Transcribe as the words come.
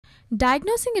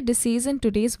Diagnosing a disease in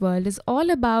today's world is all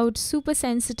about super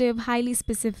sensitive, highly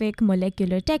specific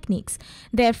molecular techniques.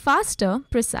 They're faster,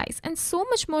 precise, and so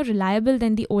much more reliable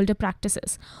than the older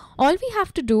practices. All we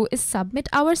have to do is submit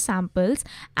our samples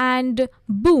and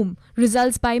boom,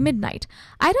 results by midnight.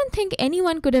 I don't think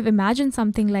anyone could have imagined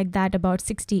something like that about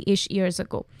 60-ish years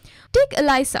ago. Take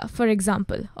ELISA, for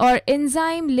example, or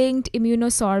enzyme-linked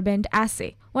immunosorbent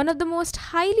assay, one of the most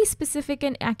highly specific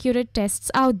and accurate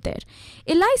tests out there.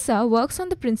 ELISA works on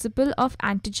the principle of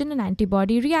antigen and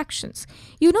antibody reactions.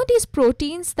 You know these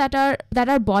proteins that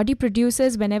our body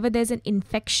produces whenever there's an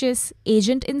infectious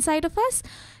agent inside of us?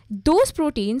 Those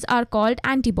proteins are called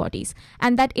antibodies,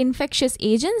 and that infectious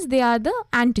agents, they are the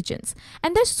antigens,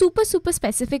 and they're super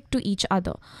specific to each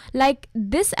other. Like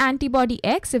this antibody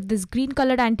X, if this green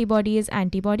colored antibody is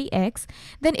antibody X,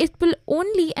 then it will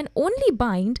only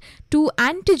bind to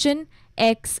antigen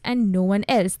X and no one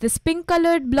else. This pink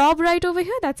colored blob right over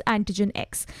here, that's antigen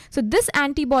X. So this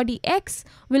antibody X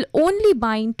will only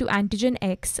bind to antigen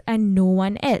X and no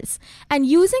one else. And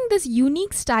using this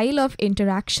unique style of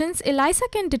interactions, ELISA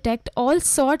can detect all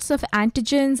sorts of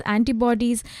antigens,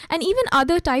 antibodies, and even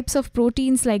other types of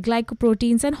proteins like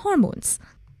glycoproteins and hormones.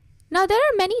 Now, there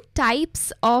are many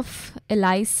types of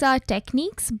ELISA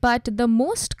techniques, but the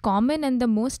most common and the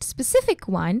most specific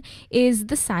one is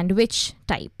the sandwich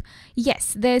type.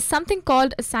 Yes, there's something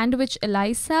called a sandwich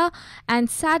ELISA, and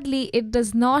sadly, it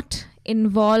does not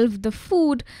involve the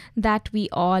food that we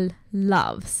all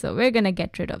love. So we're going to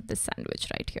get rid of this sandwich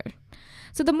right here.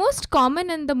 So the most common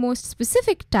and the most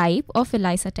specific type of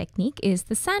ELISA technique is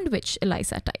the sandwich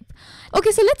ELISA type.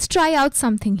 Okay, so let's try out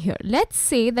something here. Let's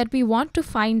say that we want to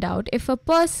find out if a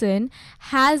person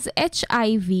has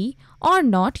HIV or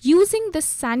not using the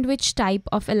sandwich type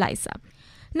of ELISA.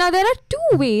 Now, there are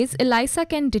two ways ELISA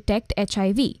can detect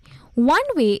HIV. One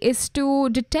way is to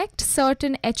detect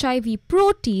certain HIV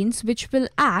proteins which will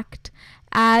act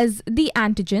as the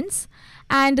antigens,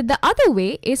 and the other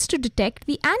way is to detect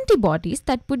the antibodies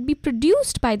that would be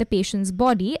produced by the patient's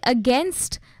body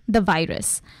against the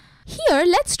virus. Here,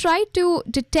 let's try to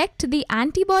detect the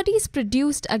antibodies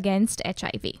produced against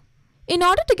HIV. In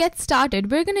order to get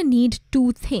started, we're going to need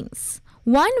two things.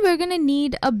 One, we're going to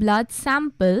need a blood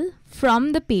sample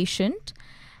from the patient.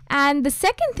 And the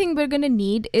second thing we're going to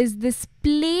need is this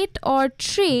plate or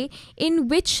tray in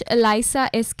which ELISA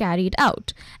is carried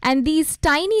out. And these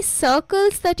tiny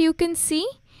circles that you can see,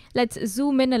 let's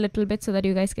zoom in a little bit so that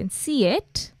you guys can see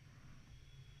it.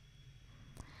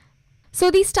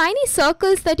 So these tiny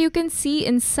circles that you can see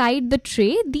inside the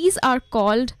tray, these are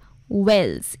called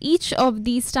wells. Each of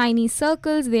these tiny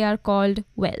circles, they are called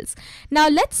wells. Now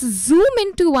let's zoom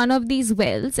into one of these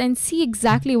wells and see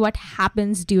exactly what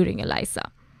happens during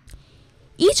ELISA.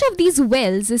 Each of these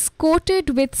wells is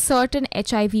coated with certain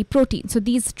HIV proteins. So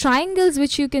these triangles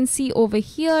which you can see over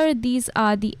here, these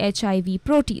are the HIV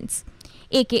proteins,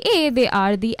 aka they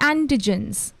are the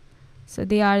antigens. So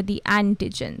they are the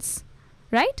antigens,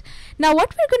 right? Now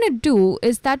what we're going to do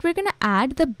is that we're going to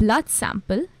add the blood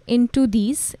sample into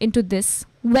this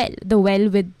well, the well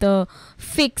with the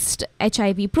fixed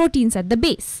HIV proteins at the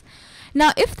base.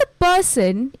 Now, if the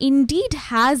person indeed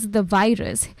has the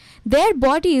virus, their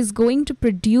body is going to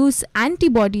produce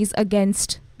antibodies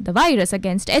against the virus,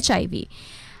 against HIV.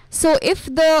 So, if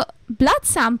the blood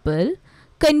sample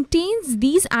contains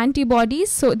these antibodies,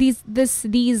 so these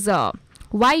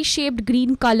Y-shaped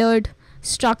green colored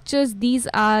structures, these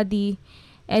are the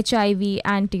HIV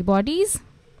antibodies.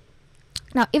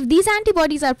 Now, if these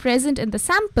antibodies are present in the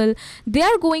sample, they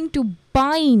are going to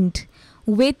bind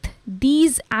with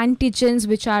these antigens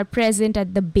which are present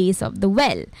at the base of the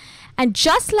well. And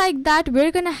just like that, we're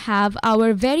going to have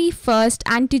our very first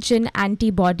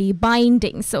antigen-antibody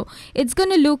binding. So it's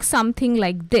going to look something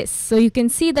like this. So you can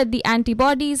see that the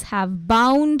antibodies have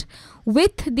bound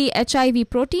with the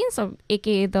HIV proteins, or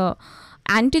aka the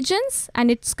antigens, and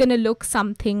it's going to look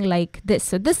something like this.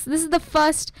 So this is the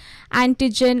first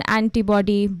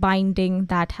antigen-antibody binding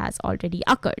that has already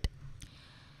occurred.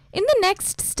 In the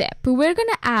next step, we're going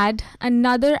to add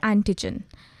another antigen,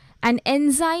 an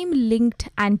enzyme-linked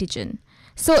antigen.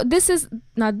 So this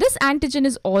antigen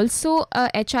is also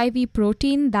a HIV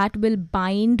protein that will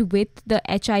bind with the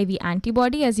HIV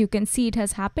antibody. As you can see, it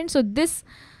has happened. So this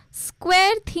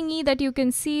square thingy that you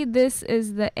can see, this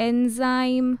is the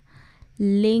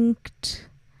enzyme-linked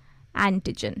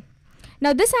antigen.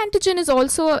 Now, this antigen is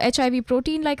also a HIV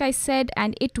protein, like I said,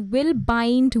 and it will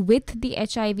bind with the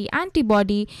HIV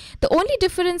antibody. The only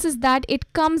difference is that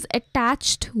it comes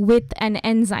attached with an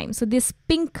enzyme. So this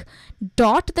pink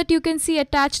dot that you can see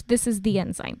attached, this is the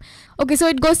enzyme. Okay, so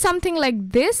it goes something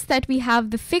like this, that we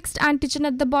have the fixed antigen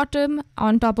at the bottom.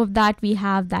 On top of that, we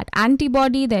have that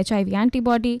antibody, the HIV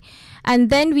antibody.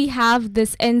 And then we have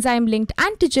this enzyme-linked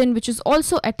antigen, which is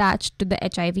also attached to the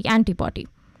HIV antibody.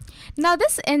 Now,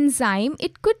 this enzyme,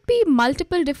 it could be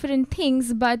multiple different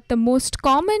things, but the most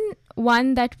common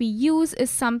one that we use is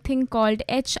something called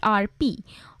HRP,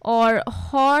 or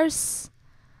horse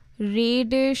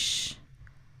radish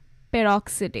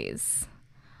peroxidase.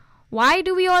 Why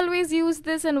do we always use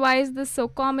this, and why is this so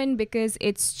common? Because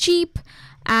it's cheap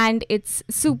and it's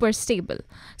super stable.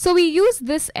 So we use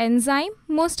this enzyme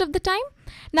most of the time.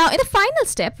 Now, in the final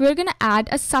step, we're going to add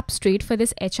a substrate for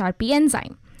this HRP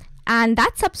enzyme. And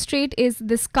that substrate is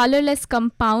this colorless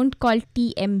compound called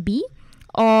TMB,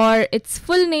 or its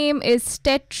full name is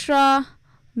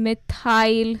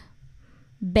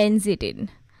tetramethylbenzidine.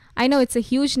 I know it's a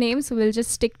huge name, so we'll just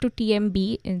stick to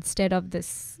TMB instead of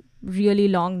this really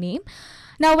long name.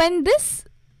 Now, when this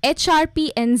HRP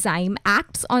enzyme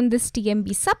acts on this TMB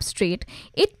substrate,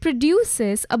 it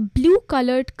produces a blue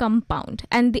colored compound,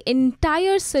 and the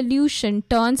entire solution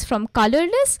turns from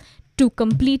colorless to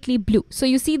completely blue. So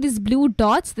you see these blue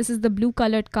dots, this is the blue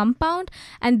colored compound,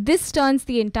 and this turns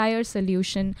the entire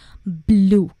solution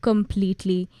blue,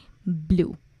 completely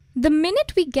blue. The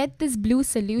minute we get this blue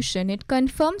solution, it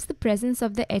confirms the presence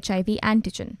of the HIV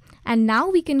antigen. And now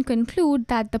we can conclude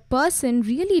that the person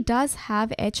really does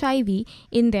have HIV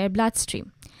in their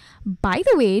bloodstream. By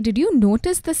the way, did you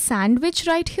notice the sandwich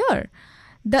right here?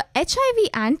 The HIV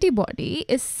antibody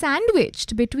is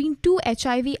sandwiched between two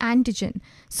HIV antigen.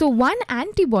 So one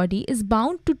antibody is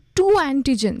bound to two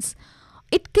antigens.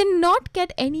 It cannot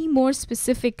get any more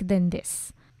specific than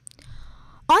this.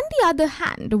 On the other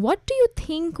hand, what do you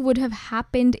think would have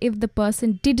happened if the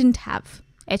person didn't have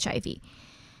HIV?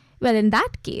 Well, in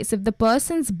that case, if the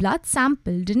person's blood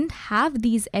sample didn't have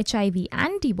these HIV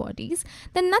antibodies,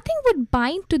 then nothing would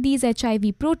bind to these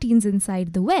HIV proteins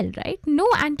inside the well, right? No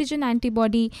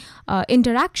antigen-antibody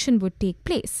interaction would take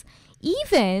place.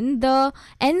 Even the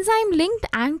enzyme-linked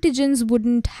antigens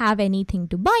wouldn't have anything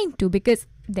to bind to because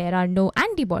there are no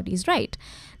antibodies, right?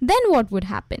 Then what would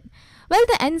happen? Well,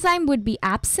 the enzyme would be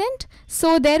absent,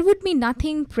 so there would be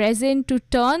nothing present to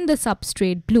turn the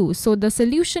substrate blue, so the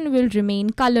solution will remain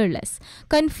colorless,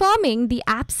 confirming the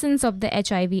absence of the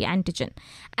HIV antigen.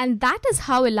 And that is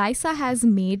how ELISA has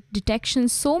made detection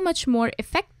so much more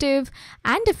effective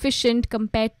and efficient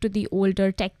compared to the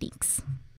older techniques.